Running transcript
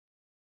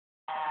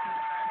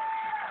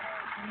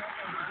Do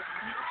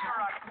your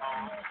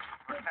utmost to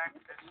protect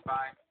this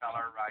fine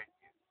feller right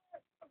here.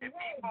 If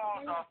he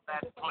falls off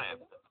that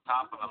cliff at the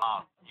top of the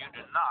mountain, you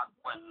do not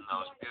win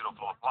those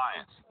beautiful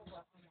appliances.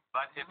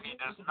 But if he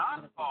does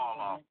not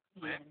fall off the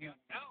cliff, you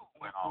do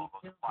win all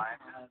those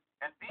appliances.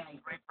 And these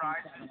three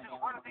prizes too.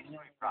 What are these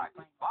three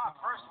prizes? Bob,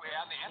 first we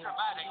have the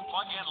Intermatic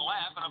plug-in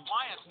lamp and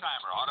appliance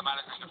timer.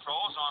 Automatically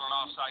controls on and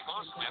off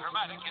cycles.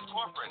 Intermatic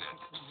incorporated.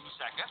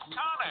 Second,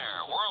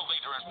 Conair, world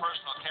leader in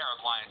personal care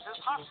appliances.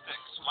 Hot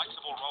sticks,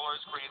 flexible rollers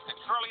create the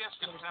curliest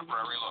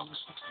contemporary looks.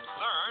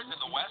 Third,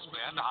 the West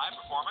Bend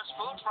high-performance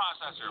food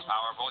processor.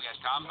 Powerful yet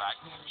compact.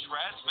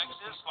 Shreds,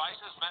 mixes,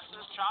 slices,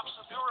 minces, chops,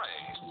 and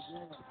purees.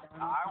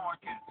 I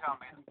want you to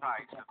tell me the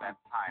price of that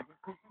timer.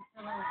 $15.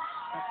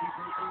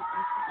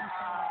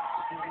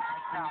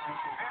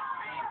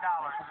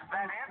 Is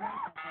that it?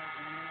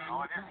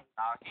 No, it isn't.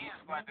 Now, he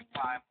is going to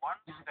climb one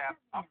step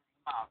up the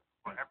mountain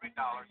for every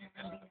dollar you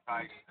miss the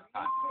price of the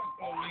timer.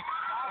 Only $2.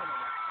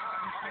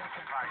 What's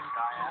the price,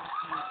 Diane?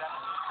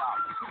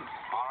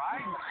 $17. All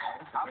right.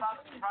 How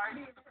about the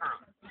price of the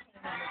curve? $15.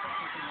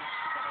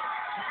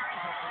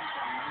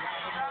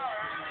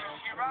 Is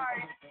she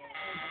right?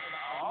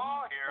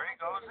 Oh, here he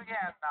goes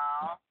again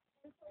now.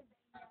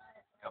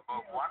 You'll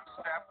move one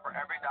step for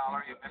every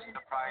dollar you miss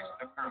the price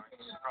of the curve.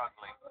 He's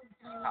struggling.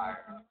 He's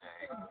tired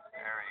today.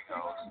 There he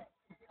goes.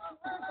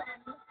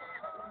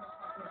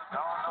 No.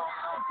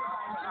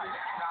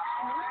 Stop.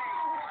 What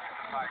is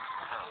the price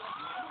of the curve?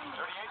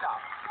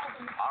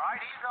 $38. All right,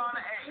 he's on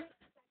 8.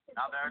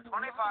 Now, there are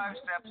 25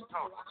 steps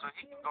total, so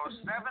he can go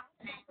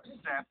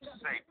 17 steps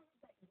safely.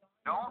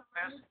 Don't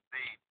miss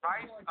the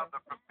price of the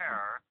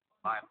preparer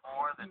by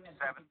more than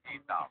 $17.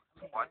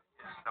 What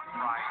is the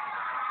price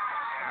of the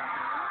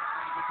preparer?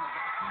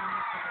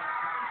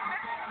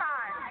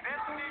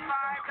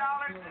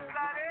 $55. Is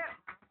that it?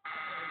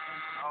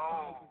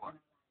 Oh,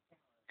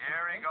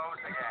 here he goes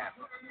again.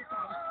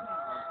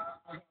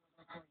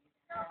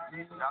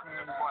 He's up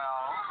to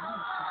 12.